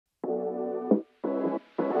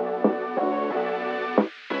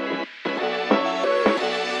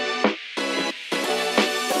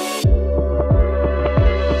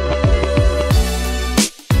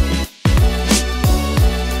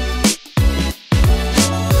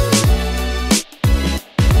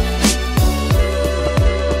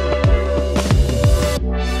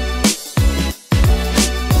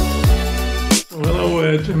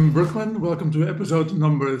Brückmann. Welcome to episode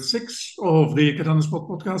number 6 of the Cardano Spot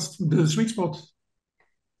podcast, The Sweet Spot.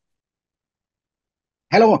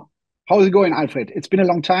 Hello, how's it going, Alfred? It's been a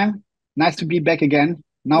long time. Nice to be back again.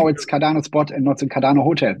 Now it's Cardano Spot and not the Cardano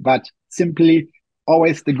Hotel, but simply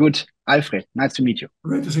always the good Alfred. Nice to meet you.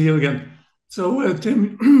 Great to see you again. So,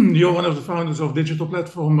 Tim, you're one of the founders of digital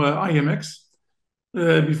platform IAMX.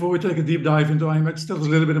 Before we take a deep dive into IAMX, tell us a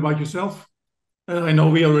little bit about yourself. I know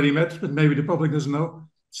we already met, but maybe the public doesn't know.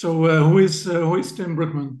 So, who is Tim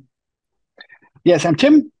Brückmann? Yes, I'm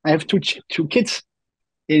Tim. I have two kids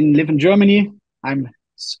live in Germany. I'm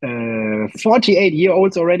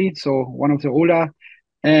 48-year-olds already, so one of the older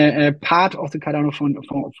part of the Cardano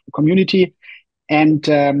community. And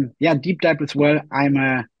deep dive as well. I'm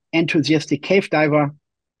an enthusiastic cave diver,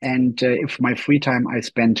 and if my free time I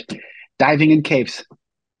spend diving in caves.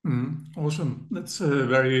 Awesome. That's a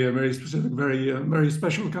very specific, very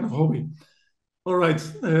special kind of hobby. All right,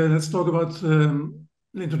 let's talk about the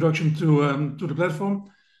introduction to the platform.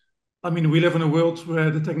 I mean, we live in a world where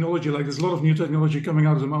the technology, like there's a lot of new technology coming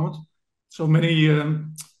out at the moment. So many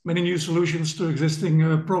new solutions to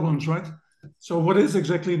existing problems, right? So what is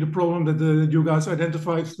exactly the problem that you guys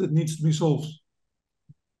identified that needs to be solved?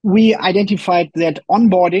 We identified that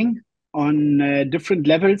onboarding on different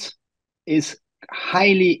levels is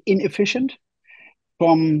highly inefficient.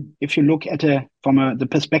 If you look at from the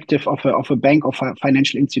perspective of a bank or a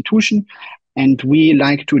financial institution, and we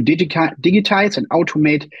like to digitize and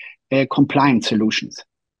automate compliance solutions.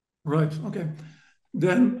 Right. Okay.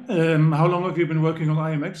 Then, how long have you been working on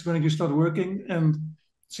IAMX? When did you start working? And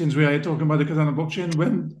since we are talking about the Cardano blockchain,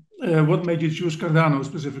 what made you choose Cardano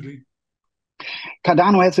specifically?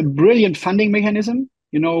 Cardano has a brilliant funding mechanism.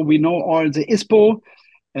 You know, we know all the ISPO,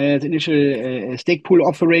 the initial stake pool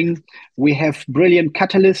offering. We have brilliant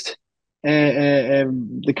Catalyst,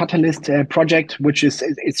 the Catalyst project, which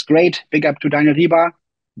it's great. Big up to Daniel Rieber.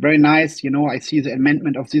 Very nice. You know, I see the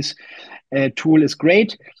amendment of this tool is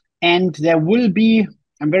great. And there will be,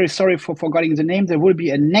 I'm very sorry for forgetting the name, there will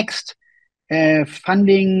be a next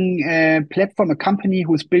funding platform, a company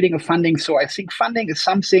who's building a funding. So I think funding is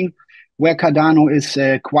something where Cardano is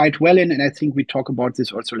quite well in, and I think we talk about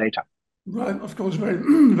this also later. Right, of course,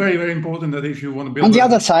 very important that if you want to build. On the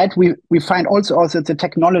other side, we find also the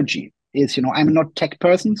technology is, you know, I'm not tech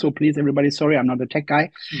person, so please everybody, sorry, I'm not a tech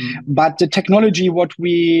guy, but the technology, what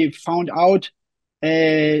we found out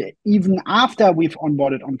even after we've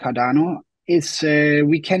onboarded on Cardano is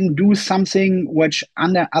we can do something which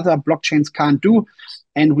other blockchains can't do,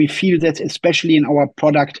 and we feel that especially in our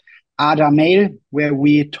product ADA Mail, where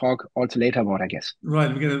we talk also later about, I guess.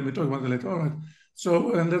 Right, we talk about it later. All right. So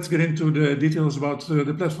let's get into the details about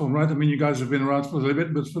the platform, right? I mean, you guys have been around for a little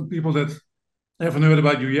bit, but for people that haven't heard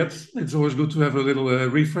about you yet, it's always good to have a little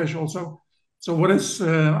refresh also. So what is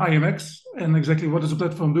IAMX and exactly what does the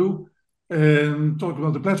platform do? Talk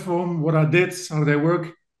about the platform, what are DITs, how do they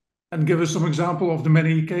work, and give us some example of the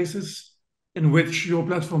many cases in which your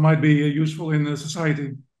platform might be useful in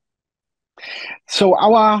society. So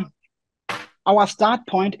our start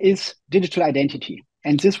point is digital identity.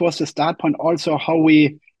 And this was the start point also how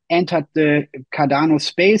we entered the Cardano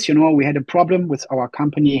space. You know, we had a problem with our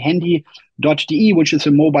company handy.de, which is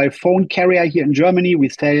a mobile phone carrier here in Germany. We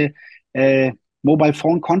sell mobile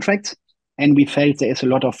phone contracts, and we felt there is a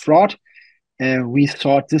lot of fraud. We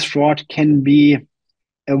thought this fraud can be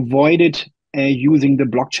avoided using the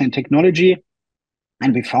blockchain technology.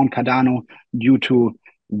 And we found Cardano due to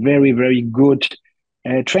very good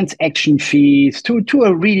transaction fees to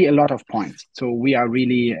really a lot of points. So we are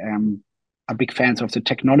really a big fans of the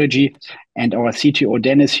technology, and our CTO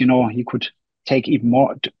Dennis, you know, he could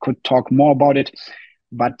talk more about it.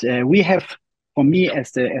 But we have, for me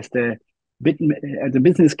as the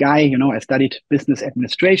business guy, you know, I studied business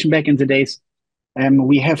administration back in the days.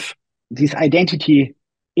 We have this identity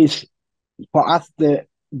is for us the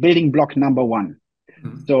building block number one.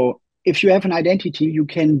 So if you have an identity, you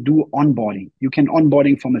can do onboarding. You can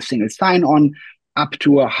onboarding from a single sign-on up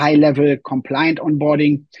to a high-level compliant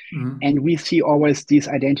onboarding. And we see always this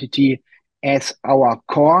identity as our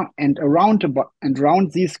core. And around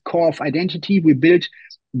this core of identity, we build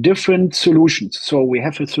different solutions. So we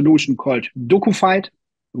have a solution called Docufied,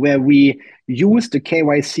 where we use the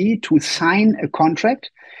KYC to sign a contract.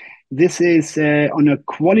 This is on a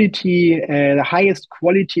quality, the highest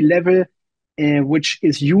quality level, which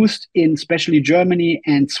is used in especially Germany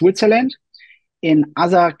and Switzerland. In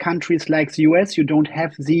other countries like the US, you don't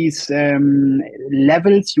have these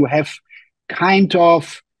levels. You have kind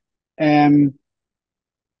of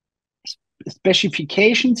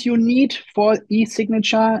specifications you need for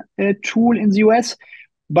e-signature tool in the US.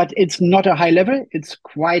 but it's not a high level. It's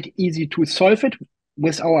quite easy to solve it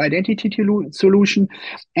with our identity solution.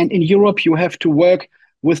 And in Europe, you have to work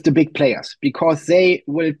with the big players because they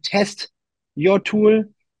will test your tool.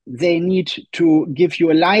 They need to give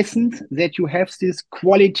you a license that you have this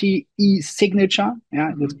quality e-signature,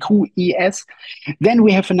 this QES. Then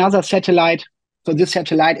we have another satellite. So this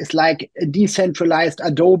satellite is like a decentralized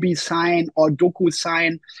Adobe sign or Doku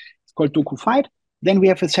sign. It's called DokuFight. Then we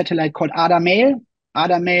have a satellite called AdaMail.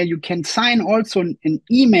 AdaMail, you can sign also an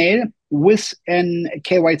email with an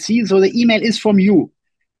KYC. So the email is from you.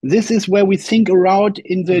 This is where we think around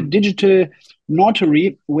in the digital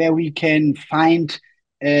notary, where we can find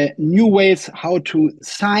new ways how to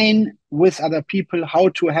sign with other people, how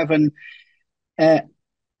to have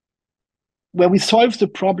where we solve the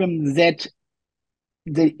problem that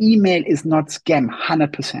the email is not scam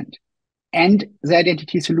 100%. And the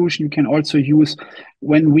identity solution you can also use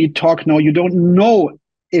when we talk now. You don't know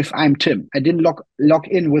if I'm Tim. I didn't log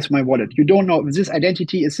in with my wallet. You don't know if this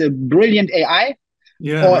identity is a brilliant AI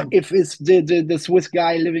or if it's the Swiss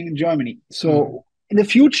guy living in Germany. So in the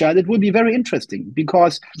future, that will be very interesting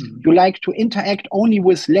because you like to interact only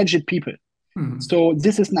with legit people. So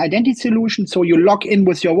this is an identity solution. So you log in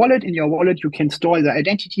with your wallet. In your wallet, you can store the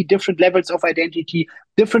identity, different levels of identity,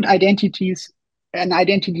 different identities. An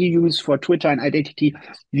identity you use for Twitter, an identity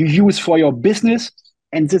you use for your business.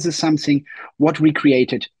 And this is something what we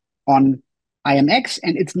created on IAMX.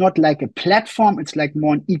 And it's not like a platform, it's like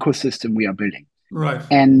more an ecosystem we are building. Right.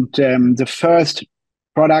 And the first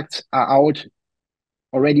products are out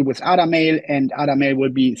already with AdaMail, and AdaMail will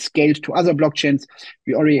be scaled to other blockchains.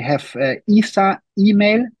 We already have Ether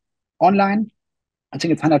email online. I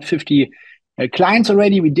think it's 150 clients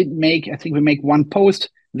already. I think we make one post.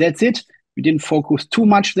 That's it. We didn't focus too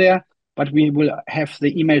much there, but we will have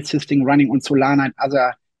the email system running on Solana and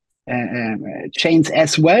other chains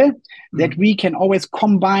as well, that we can always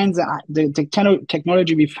combine the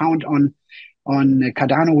technology we found on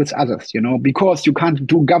Cardano with others, because you can't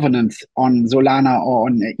do governance on Solana or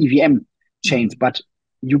on EVM chains, but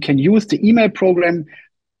you can use the email program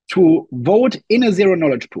to vote in a zero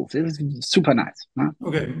knowledge proof. This is super nice. Huh?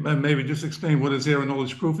 Okay, maybe just explain what a zero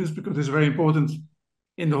knowledge proof is, because it's very important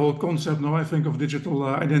in the whole concept now, I think, of digital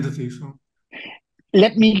identity. So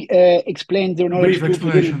let me explain zero knowledge proof a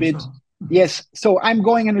little bit. So. Yes, so I'm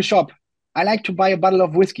going in a shop. I like to buy a bottle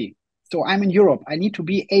of whiskey. So I'm in Europe. I need to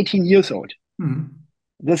be 18 years old.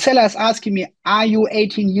 The seller is asking me, are you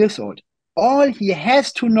 18 years old? All he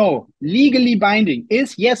has to know, legally binding,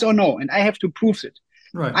 is yes or no, and I have to prove it.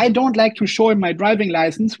 Right. I don't like to show him my driving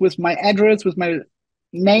license with my address, with my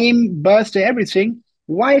name, birthday, everything.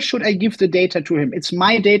 Why should I give the data to him? It's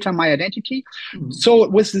my data, my identity. So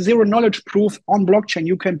with the zero knowledge proof on blockchain,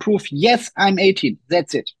 you can prove, yes, I'm 18.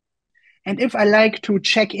 That's it. And if I like to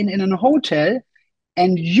check in a hotel,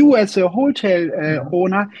 and you as a hotel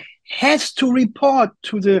owner has to report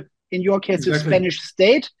to in your case, the Spanish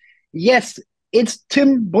state, yes, it's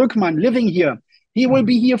Tim Brückmann living here. He will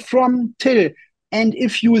be here from till. And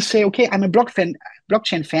if you say, okay, I'm a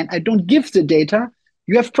blockchain fan, I don't give the data,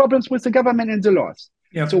 you have problems with the government and the laws.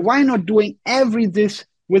 Yep. So why not doing this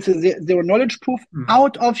with the zero knowledge proof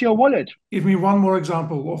out of your wallet? Give me one more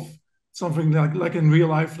example of something like in real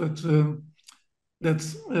life that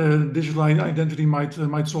digital identity might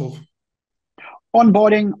solve.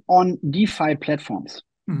 Onboarding on DeFi platforms.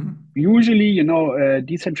 Usually,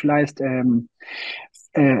 decentralized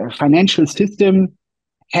financial system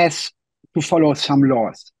has to follow some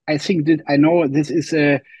laws. I know this is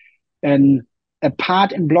a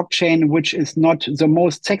part in blockchain which is not the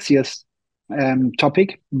most sexiest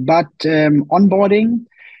topic, but onboarding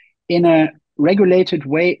in a regulated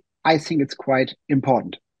way, I think it's quite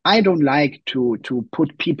important. I don't like to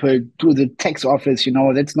put people to the tax office,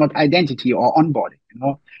 that's not identity or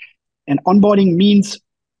onboarding, And onboarding means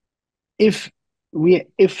if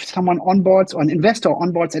someone onboards or an investor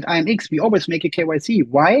onboards at IAMX, we always make a KYC.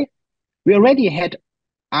 Why? We already had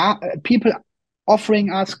people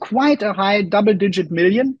offering us quite a high double-digit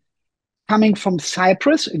million coming from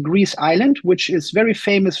Cyprus, a Greece island, which is very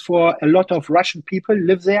famous for a lot of Russian people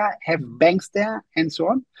live there, have banks there, and so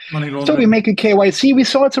on. So we make a KYC. We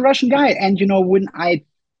saw it's a Russian guy, and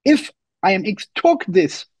if IAMX took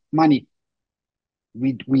this money,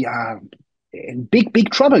 we are in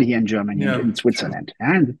big trouble here in Germany and in Switzerland.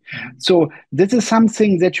 Sure. And so this is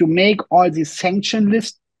something that you make all these sanction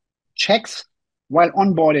list checks while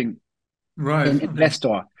onboarding an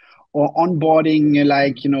investor or onboarding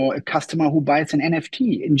a customer who buys an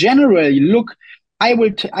NFT. In general, I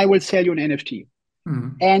will sell you an NFT.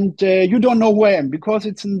 and you don't know who I am because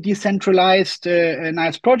it's a decentralized,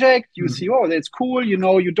 nice project. You see, oh, that's cool. You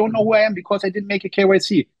know, you don't know who I am because I didn't make a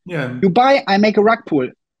KYC. Yeah. You buy, I make a rug pull.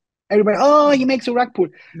 Everybody, oh, he makes a rug pull.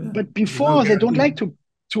 Yeah. But before, they don't like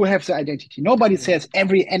to have the identity. Nobody says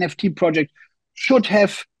every NFT project should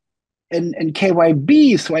have an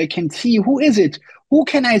KYB so I can see who is it. Who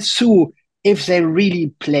can I sue if they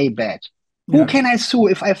really play bad? Who can I sue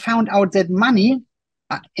if I found out that money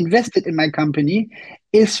invested in my company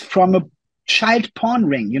is from a child porn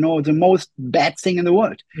ring, you know, the most bad thing in the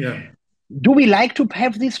world? Yeah. Do we like to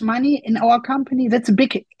have this money in our company? That's a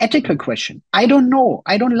big ethical question. I don't know.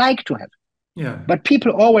 I don't like to have it. Yeah. But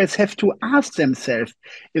people always have to ask themselves,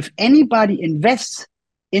 if anybody invests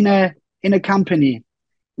in a company,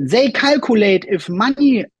 they calculate if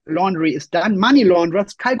money laundering is done. Money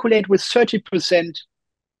launderers calculate with 30%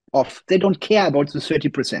 off. They don't care about the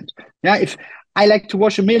 30%. Yeah, if I like to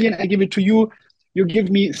wash 1 million, I give it to you. You give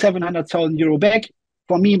me 700,000 euro back.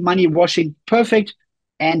 For me, money washing, perfect.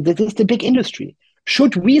 And this is the big industry.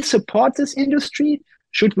 Should we support this industry?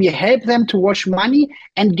 Should we help them to wash money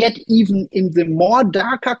and get even in the more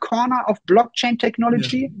darker corner of blockchain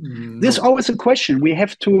technology? This is always a question we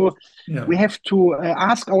have to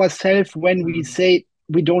ask ourselves when we say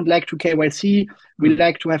we don't like to KYC, we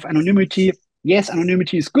like to have anonymity. Yes,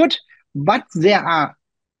 anonymity is good, but there are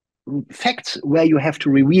facts where you have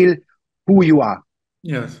to reveal who you are.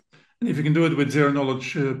 Yes. And if you can do it with zero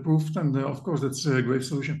knowledge proof, then of course that's a great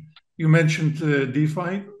solution. You mentioned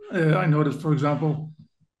DeFi. I know that, for example,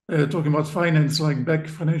 talking about finance, like big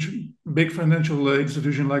financial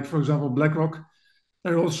institution, like for example BlackRock,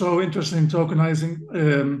 they're also interested in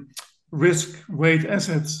tokenizing risk-weight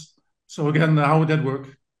assets. So again, how would that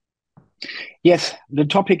work? Yes, the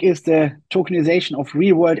topic is the tokenization of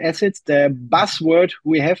real-world assets, the buzzword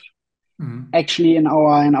we have actually in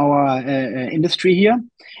our industry here.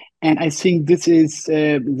 And I think this is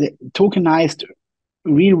the tokenized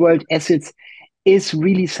real-world assets is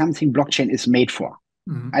really something blockchain is made for.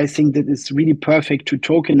 I think that it's really perfect to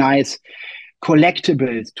tokenize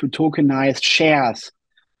collectibles, to tokenize shares,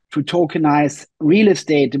 to tokenize real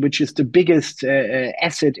estate, which is the biggest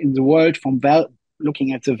asset in the world from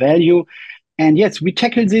looking at the value. And yes, we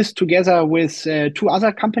tackle this together with 2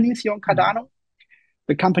 other companies here on Cardano.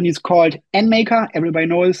 The company is called NMaker. Everybody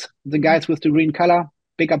knows the guys with the green color.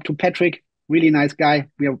 Big up to Patrick, really nice guy.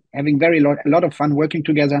 We are having a lot of fun working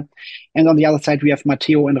together. And on the other side, we have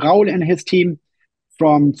Matteo and Raul and his team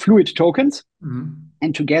from Fluid Tokens.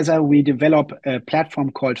 And together we develop a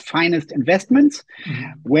platform called Finest Investments,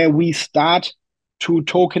 where we start to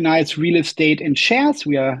tokenize real estate and shares.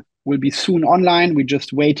 Will be soon online. We're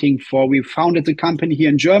just waiting we founded the company here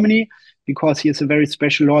in Germany because here's a very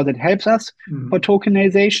special law that helps us for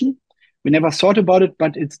tokenization. We never thought about it,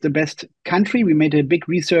 but it's the best country. We made a big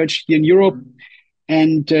research here in Europe,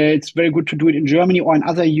 and it's very good to do it in Germany or in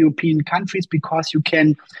other European countries because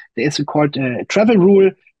there is a called travel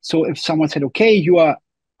rule. So if someone said, okay, you are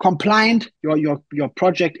compliant, your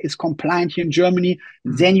project is compliant here in Germany,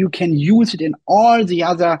 then you can use it in all the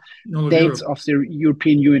other states of the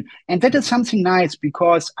European Union. And that is something nice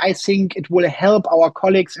because I think it will help our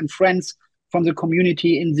colleagues and friends from the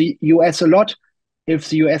community in the US a lot. If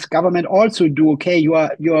the US government also do, okay, you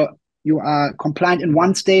are compliant in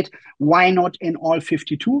one state, why not in all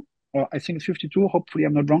 52? Or I think it's 52, hopefully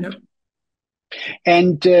I'm not wrong. Yep.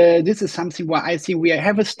 And this is something where I think we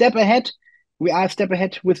have a step ahead. We are a step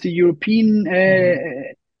ahead with the European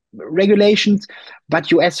regulations,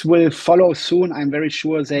 but US will follow soon. I'm very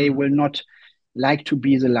sure they will not like to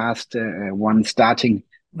be the last one starting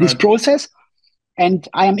this process. And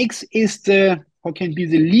IAMX is the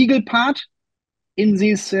legal part in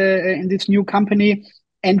this new company,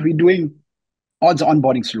 and we're doing all the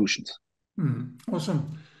onboarding solutions.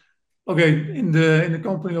 Awesome. Okay, in the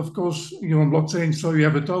company, of course, you're on blockchain, so you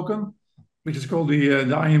have a token, which is called the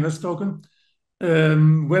IAMX token.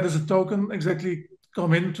 Where does the token exactly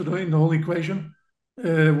come in the whole equation?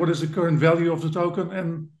 What is the current value of the token,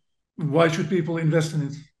 and why should people invest in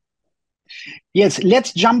it? Yes,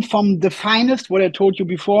 let's jump from the finest, what I told you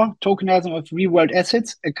before, tokenizing of real-world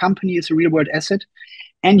assets. A company is a real-world asset.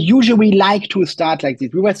 And usually we like to start like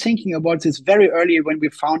this. We were thinking about this very early when we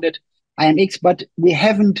founded IAMX, but we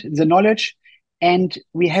haven't the knowledge and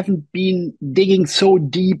we haven't been digging so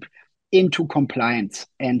deep into compliance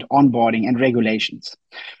and onboarding and regulations.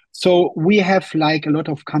 So we have, like a lot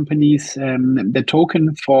of companies, the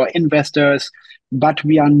token for investors, but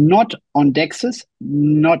we are not on DEXs,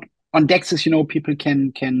 not on DEXs, people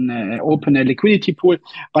can open a liquidity pool,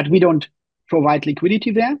 but we don't provide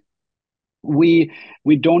liquidity there. We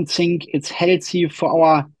don't think it's healthy for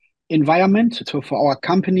our environment, so for our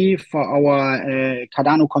company, for our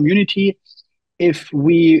Cardano community, if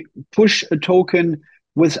we push a token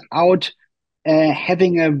without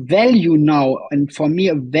having a value now, and for me,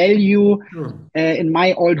 a value in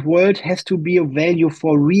my old world has to be a value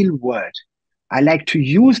for real world. I like to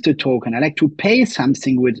use the token. I like to pay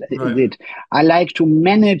something with it. I like to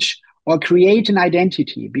manage or create an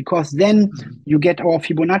identity, because then you get our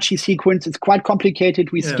Fibonacci sequence. It's quite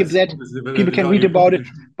complicated. We skip that. People can read about it.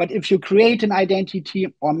 But if you create an identity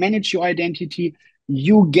or manage your identity,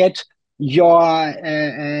 you get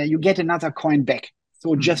another coin back.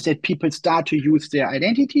 So just that people start to use their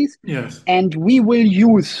identities. Yes. And we will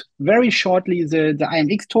use very shortly the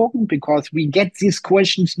IAMX token, because we get these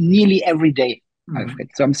questions nearly every day, Alfred.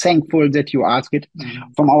 So I'm thankful that you ask it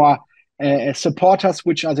from our supporters,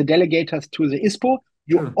 which are the delegators to the ISPO.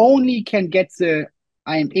 You only can get the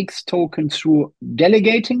IAMX token through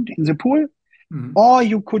delegating in the pool, or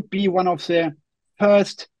you could be one of the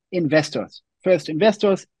first investors. First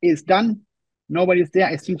investors is done. Nobody's there.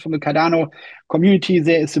 I think from the Cardano community,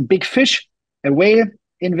 there is a big fish, a whale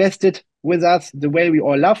invested with us, the whale we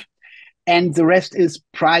all love. And the rest is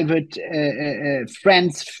private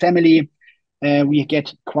friends, family. We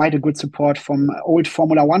get quite a good support from old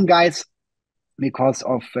Formula One guys, because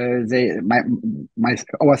of our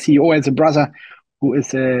CEO has a brother who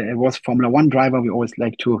was Formula One driver. We always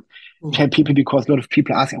like to tell people, because a lot of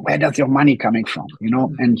people ask, where does your money coming from?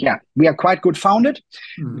 And yeah, we are quite good founded,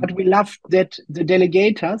 but we love that the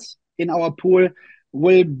delegators in our pool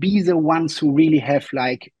will be the ones who really have,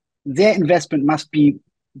 like, their investment must be,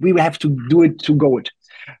 we will have to do it to go it.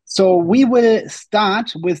 So we will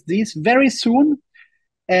start with this very soon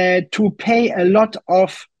to pay a lot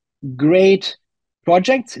of great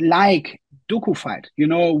projects like DokuFight.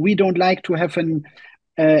 We don't like to have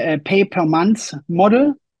a pay per month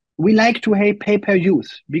model. We like to have pay per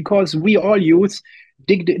use, because we all use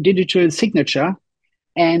digital signature.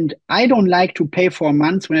 And I don't like to pay for a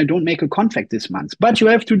month when I don't make a contract this month. But you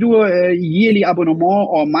have to do a yearly abonnement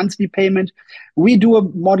or monthly payment. We do a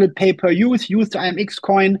model pay per use the IAMX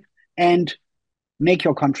coin and make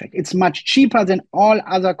your contract. It's much cheaper than all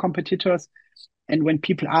other competitors. And when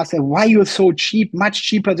people ask why you're so cheap, much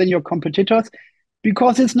cheaper than your competitors,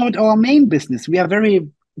 because it's not our main business.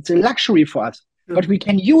 It's a luxury for us. But we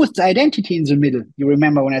can use the identity in the middle. You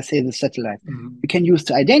remember when I say the satellite? We can use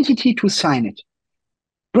the identity to sign it.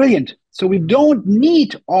 Brilliant. So we don't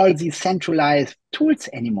need all these centralized tools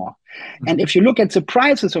anymore. And if you look at the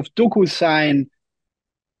prices of DocuSign,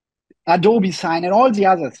 Adobe Sign, and all the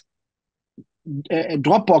others,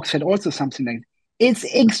 Dropbox had also something like that. It's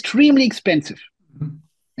extremely expensive.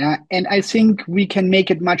 And I think we can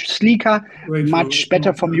make it much sleeker, much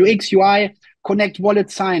better from UX, UI, connect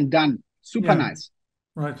wallet, sign, done. Super nice.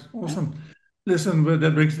 Right. Awesome. Listen,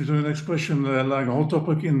 that brings me to the next question. Like a hot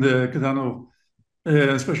topic in the Cardano,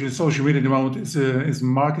 especially social media at the moment, is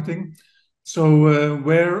marketing. So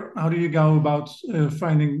how do you go about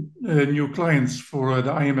finding new clients for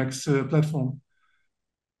the IAMX platform?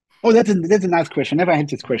 Oh, that's a nice question. Never had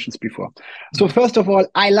these questions before. So first of all,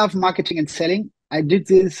 I love marketing and selling. I did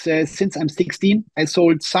this since I'm 16. I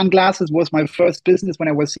sold sunglasses, was my first business when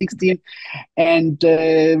I was 16. And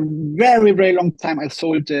very, very long time, I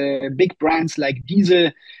sold big brands like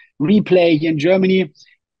Diesel, Replay here in Germany.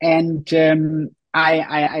 And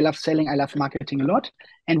I love selling. I love marketing a lot.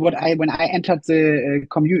 And when I entered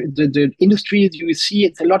the industry, you see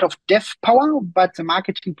it's a lot of dev power, but the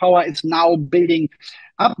marketing power is now building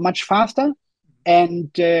up much faster.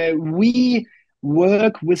 And we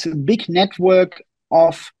work with a big network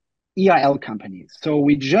of ERL companies. So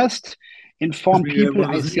we just informed people,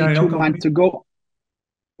 I think 2 months ago,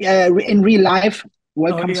 in real life,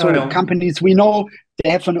 welcome. So companies we know, they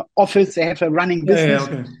have an office, they have a running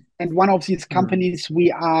business. And one of these companies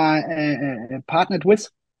we are partnered with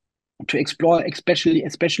to explore,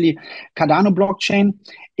 especially Cardano blockchain,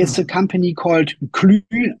 is a company called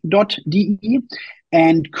Clu.de.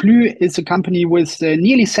 And Clu is a company with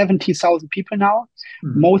nearly 70,000 people now.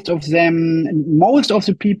 Most of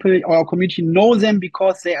the people or our community know them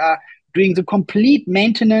because they are doing the complete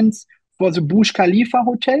maintenance for the Burj Khalifa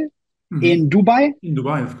hotel in Dubai. In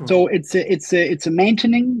Dubai, of course. So it's a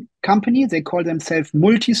maintaining company. They call themselves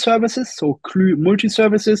multi-services, so Clu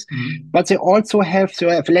multi-services. But they also have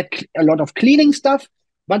a lot of cleaning stuff,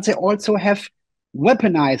 but they also have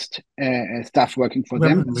weaponized stuff working for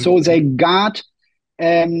them. So they guard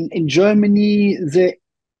in Germany the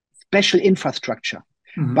special infrastructure,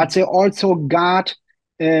 but they also guard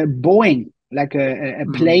Boeing, like a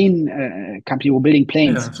plane company who are building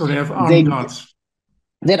planes. Yeah, so they have armed guards.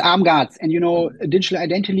 That armed guards, and digital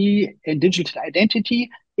identity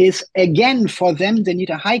is, again, for them, they need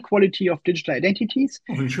a high quality of digital identities.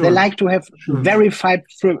 They like to have verified,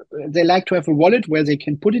 they like to have a wallet where they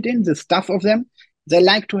can put it in, the stuff of them. They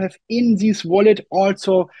like to have in this wallet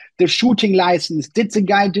also the shooting license. Did the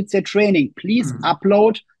guy did their training? Please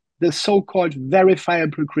upload the so-called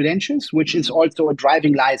verifiable credentials, which is also a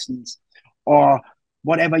driving license or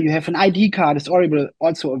whatever. You have an ID card, it's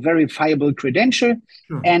also a verifiable credential,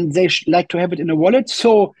 and they like to have it in a wallet.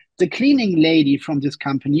 So the cleaning lady from this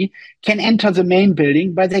company can enter the main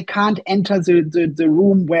building, but they can't enter the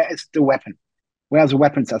room where is the weapon, where the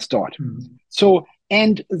weapons are stored. So,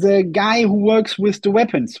 and the guy who works with the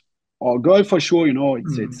weapons, or girl for sure, you know,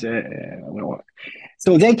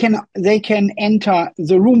 so they can enter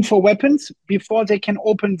the room for weapons before they can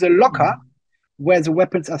open the locker where the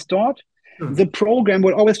weapons are stored. The program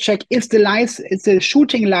will always check, is the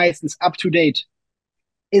shooting license up to date?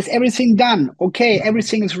 Is everything done? Okay,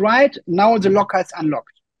 everything is right. Now the locker is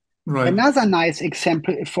unlocked. Another nice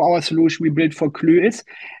example for our solution we built for Clue is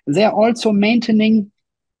they're also maintaining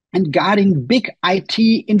and guarding big IT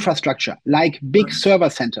infrastructure, like big server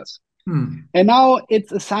centers. And now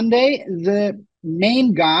it's a Sunday. The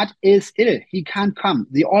main guard is ill. He can't come.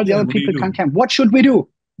 All the other people can't come. What should we do?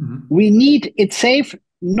 We need it safe.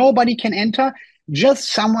 Nobody can enter.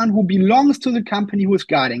 Just someone who belongs to the company who is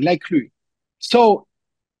guarding, like Clue. So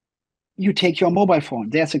you take your mobile phone.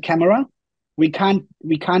 There's a camera. We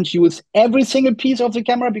can't use every single piece of the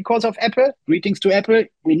camera because of Apple. Greetings to Apple.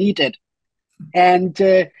 We need it. And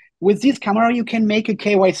with this camera, you can make a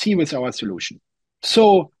KYC with our solution.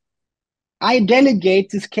 So I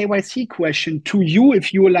delegate this KYC question to you.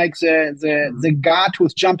 If you like the guard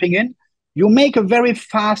who's jumping in, you make a very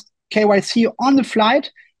fast KYC on the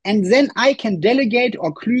flight, and then I can delegate,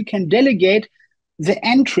 or Clue can delegate the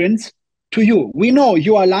entrance to you. We know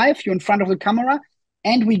you are live, you're in front of the camera,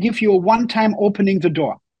 and we give you a one-time opening the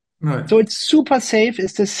door. So it's super safe.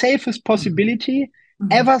 It's the safest possibility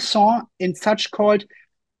ever saw in such called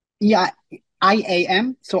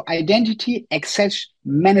IAM, so Identity Access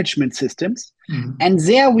Management Systems. And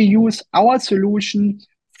there we use our solution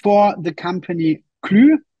for the company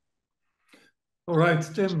Clue. All right,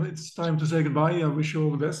 Tim, it's time to say goodbye. I wish you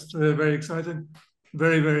all the best. Very exciting.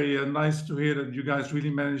 Very, very nice to hear that you guys really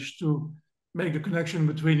managed to make a connection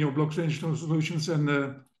between your blockchain solutions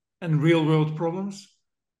and real world problems.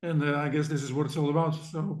 And I guess this is what it's all about.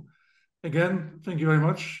 So again, thank you very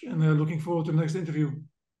much, and looking forward to the next interview.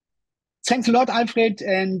 Thanks a lot, Alfred,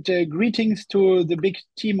 and greetings to the big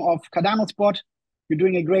team of Cardano Spot. You're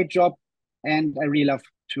doing a great job, and I really love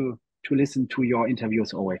to listen to your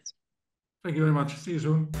interviews always. Thank you very much. See you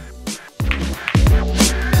soon.